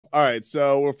all right.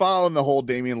 So we're following the whole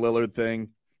Damian Lillard thing.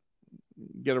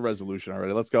 Get a resolution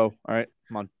already. Let's go. All right,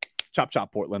 come on, chop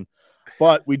chop, Portland.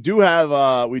 But we do have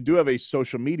a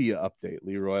social media update,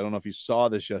 Leroy. I don't know if you saw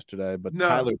this yesterday, but No.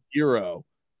 Tyler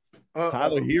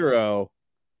Herro,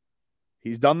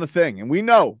 he's done the thing, and we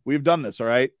know we've done this. All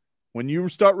right, when you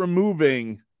start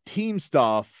removing team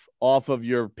stuff off of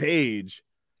your page,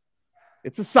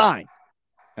 it's a sign.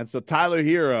 And so Tyler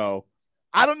Herro,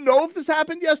 I don't know if this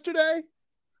happened yesterday.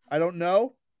 I don't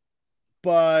know,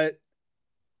 but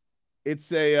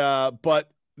but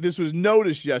this was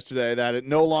noticed yesterday that it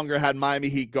no longer had Miami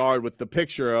Heat guard with the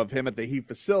picture of him at the Heat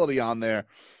facility on there.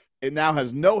 It now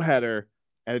has no header,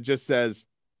 and it just says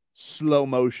slow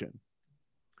motion.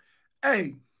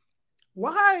 Hey,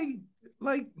 why?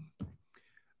 Like,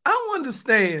 I don't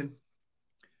understand.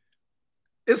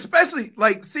 Especially,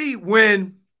 like, see,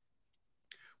 when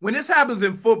this happens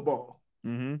in football,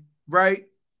 right?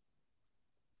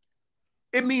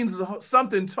 It means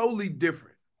something totally different.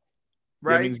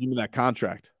 Right? That means give me that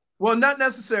contract. Well, not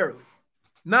necessarily.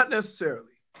 Not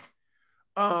necessarily.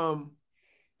 But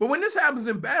when this happens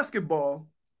in basketball,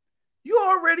 you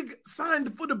already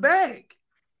signed for the bag.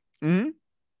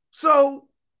 So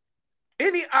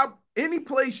any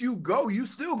place you go, you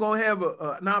still gonna have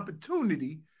an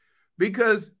opportunity,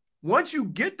 because once you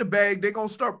get the bag, they're gonna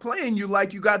start playing you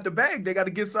like you got the bag. They got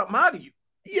to get something out of you.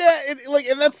 Yeah,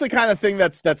 and that's the kind of thing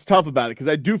that's tough about it, because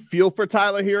I do feel for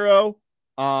Tyler Herro.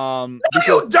 No,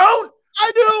 you don't.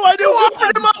 I do. You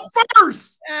offered him up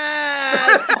first.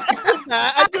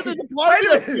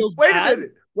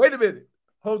 Wait a minute.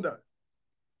 Hold on.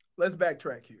 Let's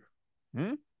backtrack here.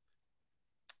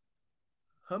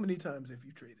 How many times have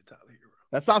you traded Tyler Herro?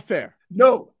 That's not fair.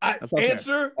 No,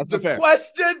 answer the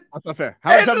question. That's not fair.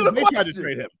 How many times have they tried to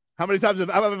trade him? How many times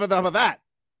how about that?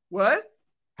 What?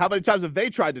 How many times have they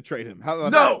tried to trade him? How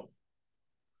about that?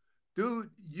 Dude,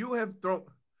 you have thrown.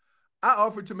 I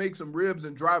offered to make some ribs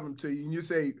and drive them to you,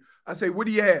 and I say, what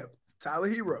do you have? Tyler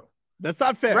Herro. That's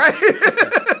not fair. Right?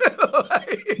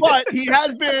 But he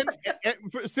has been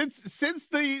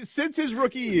since his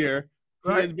rookie year,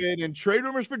 he has been in trade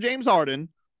rumors for James Harden.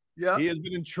 Yeah. He has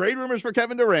been in trade rumors for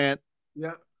Kevin Durant.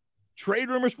 Yeah. Trade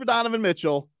rumors for Donovan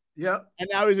Mitchell. Yeah. And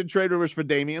now he's in trade rumors for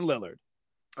Damian Lillard.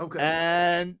 Okay.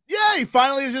 And yeah, he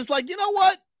finally is just like, you know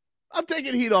what? I'm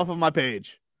taking heat off of my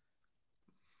page.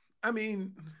 I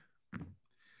mean,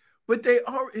 but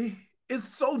it's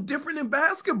so different in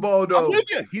basketball, though. I'm with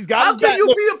you. He's got. How can you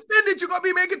be offended? You're gonna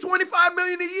be making $25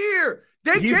 million a year.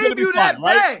 They gave you that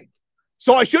bag,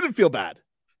 so I shouldn't feel bad.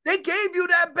 They gave you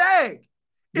that bag.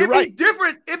 It'd be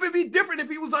different if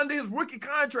he was under his rookie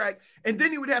contract, and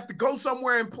then he would have to go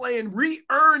somewhere and play and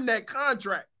re-earn that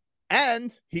contract.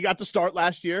 And he got to start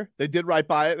last year. They did right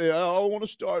by it. They I want to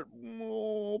start,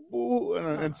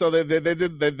 and so they did.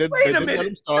 Wait a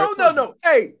minute. No.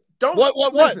 Hey, don't.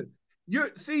 What? Listen.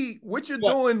 What you're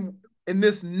doing in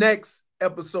this next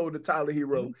episode of Tyler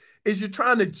Herro is you're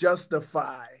trying to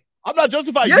justify. I'm not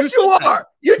justifying. Yes, you are.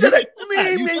 You're just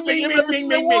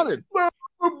wanted.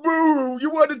 Boo! You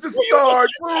wanted to start.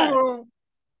 Boo!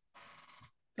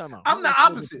 I'm the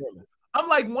opposite. I'm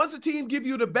like, once a team give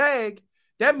you the bag,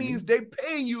 that means they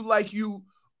paying you like you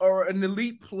are an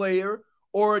elite player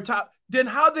or a top. Then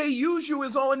how they use you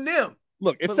is on them.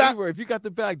 Look, it's not. If you got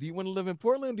the bag, do you want to live in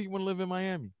Portland? Or do you want to live in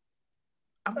Miami?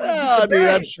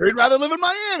 I'm sure you'd rather live in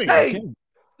Miami. Hey,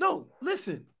 no,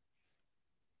 listen.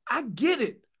 I get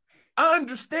it. I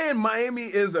understand Miami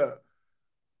is a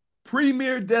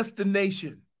premier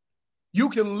destination. You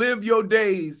can live your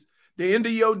days, the end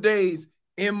of your days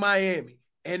in Miami.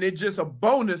 And it's just a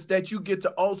bonus that you get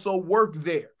to also work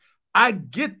there. I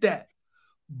get that.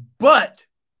 But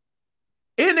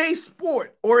in a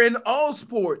sport or in all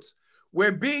sports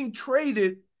where being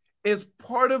traded is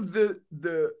part of the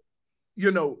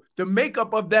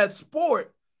makeup of that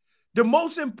sport, the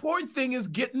most important thing is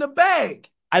getting the bag.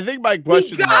 I think my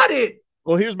question. He got it.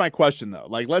 Well, here's my question though.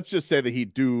 Like, let's just say that he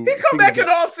come back in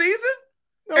the off season.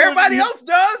 No, everybody else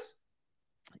does.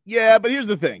 Yeah, but here's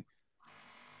the thing.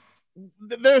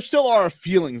 There still are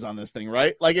feelings on this thing,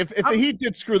 right? Like if the Heat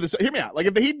did screw this up, hear me out. Like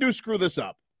if the Heat do screw this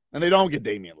up and they don't get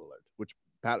Damian Lillard, which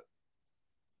Pat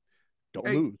don't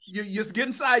lose. You're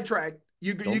getting sidetracked.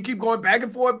 You keep going back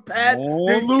and forth, Pat.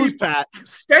 Don't lose, Pat.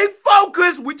 Stay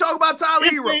focused. We talk about Tyler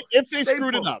Herro. If they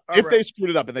screwed it up, they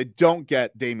screwed it up and they don't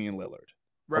get Damian Lillard,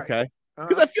 okay?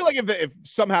 Because I feel like if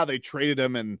somehow they traded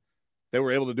him and they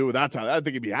were able to do it without Tyler, I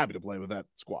think he'd be happy to play with that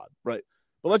squad, right?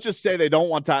 But let's just say they don't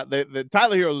want Tyler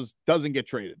Herro doesn't get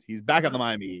traded. He's back on the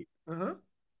Miami Heat.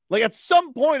 Like at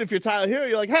some point, if you're Tyler Herro,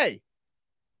 you're like, hey,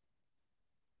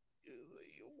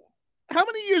 how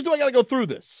many years do I got to go through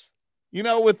this? You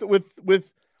know,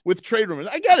 with trade rumors.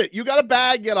 I get it. You got a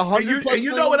bag, you got $100 plus. And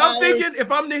you know what I'm thinking?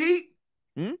 If I'm the Heat,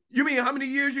 you mean how many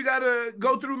years you got to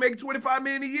go through making $25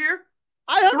 million a year?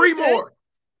 I understand. 3 more.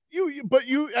 But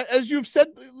as you've said,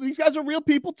 these guys are real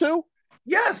people too.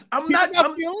 Yes, I'm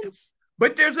feelings.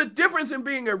 But there's a difference in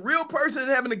being a real person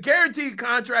and having a guaranteed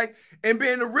contract and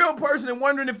being a real person and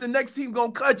wondering if the next team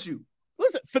gonna cut you.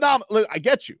 Listen, phenomenal. I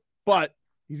get you, but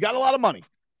he's got a lot of money.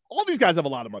 All these guys have a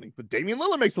lot of money, but Damian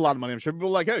Lillard makes a lot of money. I'm sure people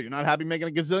are like, hey, you're not happy making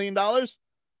 $1 gazillion?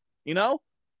 You know,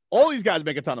 all these guys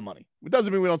make a ton of money. It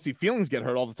doesn't mean we don't see feelings get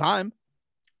hurt all the time.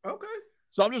 Okay.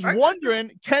 So I'm just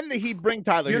wondering, can the Heat bring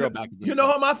Tyler Herro back? You know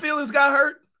how my feelings got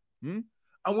hurt?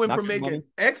 I went from making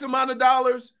X amount of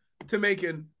dollars to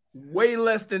making way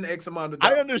less than X amount of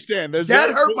dollars. I understand.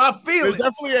 That hurt my feelings.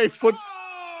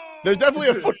 There's definitely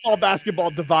a football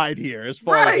basketball divide here as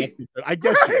far as I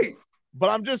get you. But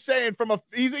I'm just saying,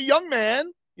 he's a young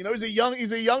man. You know, he's a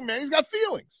young man. He's got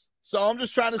feelings. So I'm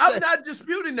just trying to say. I'm not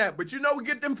disputing that, but you know, we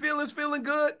get them feelings feeling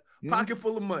good. Pocket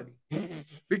full of money,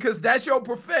 because that's your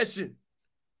profession.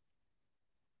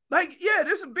 Like, yeah,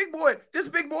 this is big boy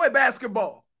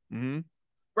basketball,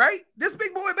 right? This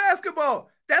big boy basketball.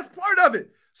 That's part of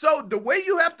it. So the way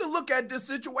you have to look at this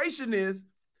situation is,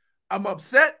 I'm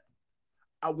upset.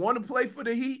 I want to play for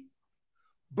the Heat,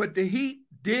 but the Heat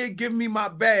did give me my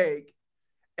bag,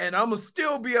 and I'm going to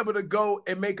still be able to go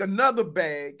and make another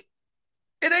bag.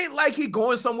 It ain't like he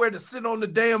going somewhere to sit on the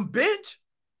damn bench.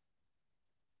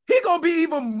 He going to be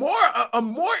even more, a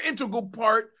more integral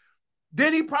part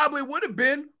than he probably would have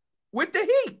been with the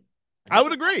Heat. I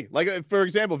would agree. Like, for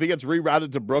example, if he gets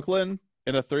rerouted to Brooklyn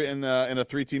in a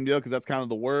 3-team deal, because that's kind of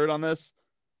the word on this,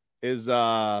 is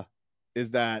that,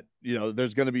 you know,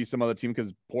 there's going to be some other team,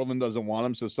 because Portland doesn't want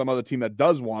him. So some other team that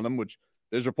does want him, which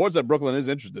there's reports that Brooklyn is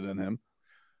interested in him.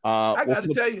 I got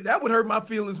to tell you, that would hurt my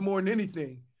feelings more than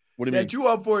anything. What do you mean? That you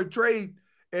up for a trade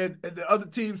and the other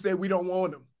team say we don't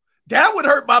want him. That would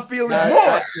hurt my feelings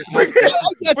more.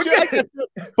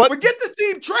 Forget the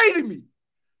team trading me.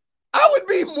 I would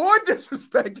be more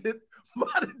disrespected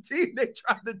by the team they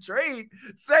tried to trade,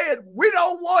 saying we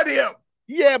don't want him.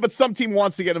 Yeah, but some team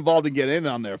wants to get involved and get in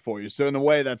on there for you. So in a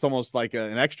way, that's almost like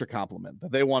an extra compliment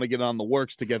that they want to get on the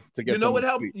works to get. You know what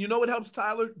helps? You know what helps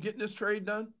Tyler getting this trade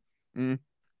done?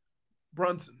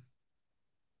 Brunson.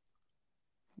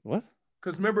 What?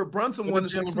 Because remember, Brunson won the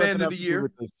Sixth Man of the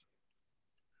Year.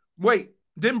 Wait,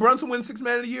 didn't Brunson win Sixth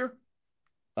Man of the Year?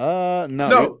 No.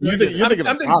 I'm thinking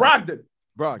Brogdon.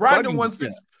 Brogdon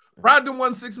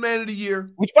won Sixth Man of the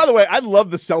Year. Which, by the way, I love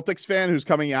the Celtics fan who's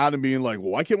coming out and being like, well,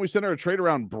 why can't we send her a trade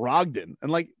around Brogdon?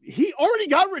 And like, he already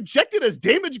got rejected as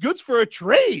damaged goods for a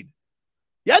trade.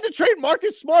 You had to trade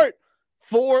Marcus Smart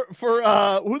for who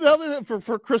the hell is it?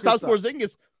 For Kristaps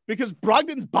Porzingis, because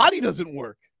Brogdon's body doesn't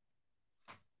work.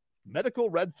 Medical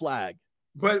red flag.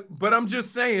 But I'm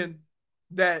just saying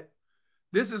that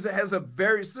this has a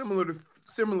very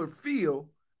similar feel,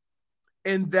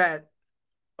 in that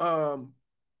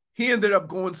he ended up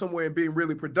going somewhere and being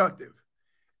really productive.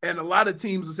 And a lot of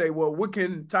teams will say, well, what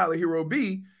can Tyler Herro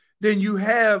be? Then you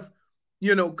have,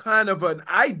 you know, kind of an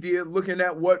idea looking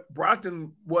at what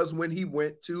Brogdon was when he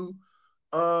went to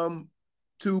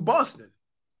Boston.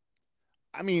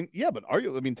 I mean, yeah, but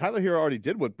Tyler Herro already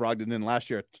did what Brogdon did last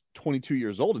year at 22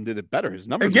 years old and did it better. His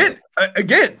numbers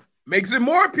again makes it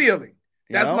more appealing.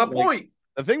 That's my point.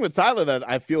 The thing with Tyler that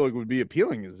I feel like would be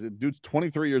appealing is, dude's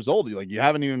 23 years old. You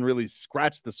haven't even really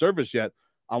scratched the surface yet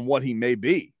on what he may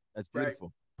be. That's beautiful.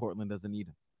 Right. Portland doesn't need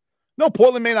him. No,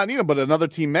 Portland may not need him, but another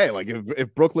team may. Like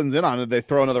if Brooklyn's in on it, they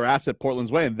throw another asset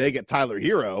Portland's way and they get Tyler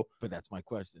Herro. But that's my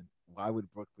question. Why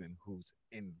would Brooklyn, who's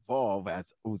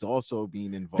also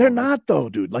being involved? They're not, though,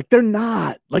 dude. Like, they're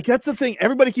not. Like, that's the thing.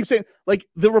 Everybody keeps saying, like,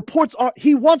 the reports are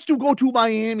he wants to go to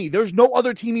Miami. There's no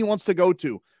other team he wants to go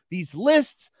to. These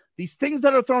lists, these things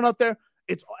that are thrown out there,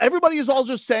 everybody is all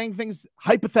just saying things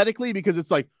hypothetically, because it's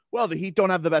like, well, the Heat don't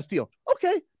have the best deal.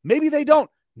 Okay, maybe they don't.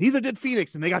 Neither did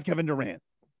Phoenix, and they got Kevin Durant.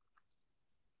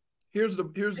 Here's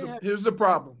the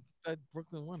problem.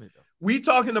 Brooklyn won it, though. We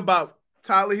talking about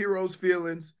Tyler Herro's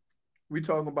feelings. We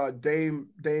talking about Dame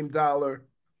Dollar.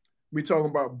 We talking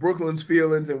about Brooklyn's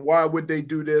feelings and why would they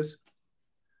do this.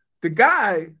 The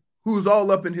guy who's all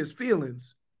up in his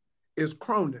feelings is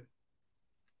Cronin.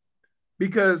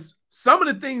 Because some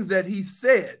of the things that he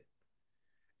said,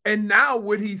 and now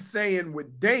what he's saying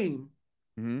with Dame,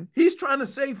 he's trying to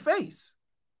save face.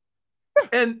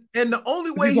 And the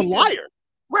only way he's a liar.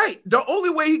 Right. The only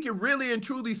way he can really and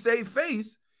truly save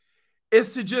face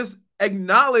is to just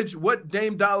acknowledge what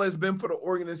Dame Dollar has been for the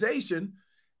organization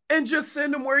and just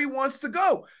send him where he wants to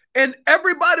go. And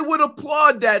everybody would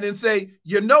applaud that and say,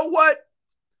 you know what?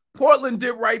 Portland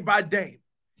did right by Dame.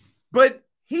 But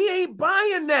he ain't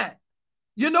buying that.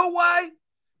 You know why?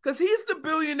 Because he's the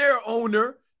billionaire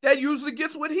owner that usually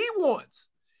gets what he wants.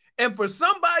 And for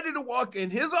somebody to walk in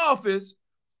his office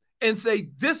and say,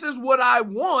 this is what I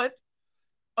want,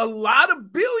 a lot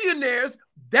of billionaires,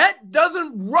 that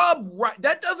doesn't rub right.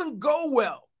 That doesn't go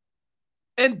well.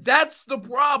 And that's the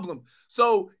problem.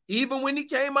 So even when he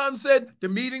came out and said the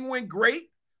meeting went great,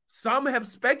 some have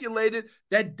speculated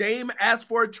that Dame asked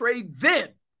for a trade then.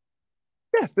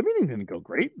 Yeah, the meeting didn't go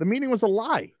great. The meeting was a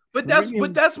lie. But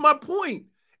that's my point.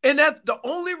 And that's the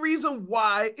only reason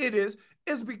why it is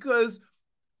because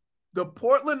the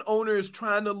Portland owner is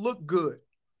trying to look good.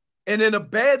 And in a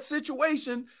bad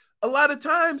situation, a lot of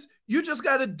times you just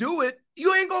got to do it.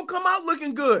 You ain't going to come out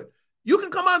looking good. You can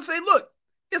come out and say, look,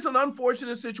 it's an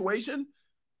unfortunate situation,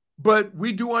 but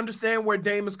we do understand where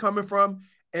Dame is coming from.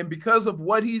 And because of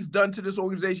what he's done to this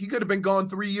organization, he could have been gone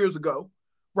 3 years ago,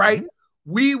 right? Mm-hmm.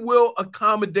 We will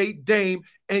accommodate Dame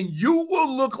and you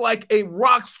will look like a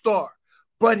rock star.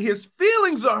 But his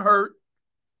feelings are hurt.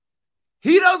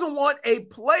 He doesn't want a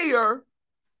player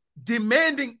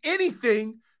demanding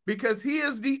anything because he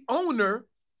is the owner.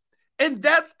 And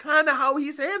that's kind of how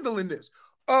he's handling this.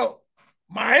 Oh,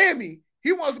 Miami.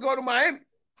 He wants to go to Miami.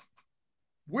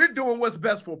 We're doing what's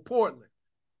best for Portland.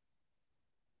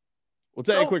 We'll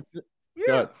take a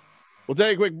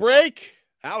quick break.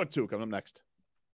 Hour 2 coming up next.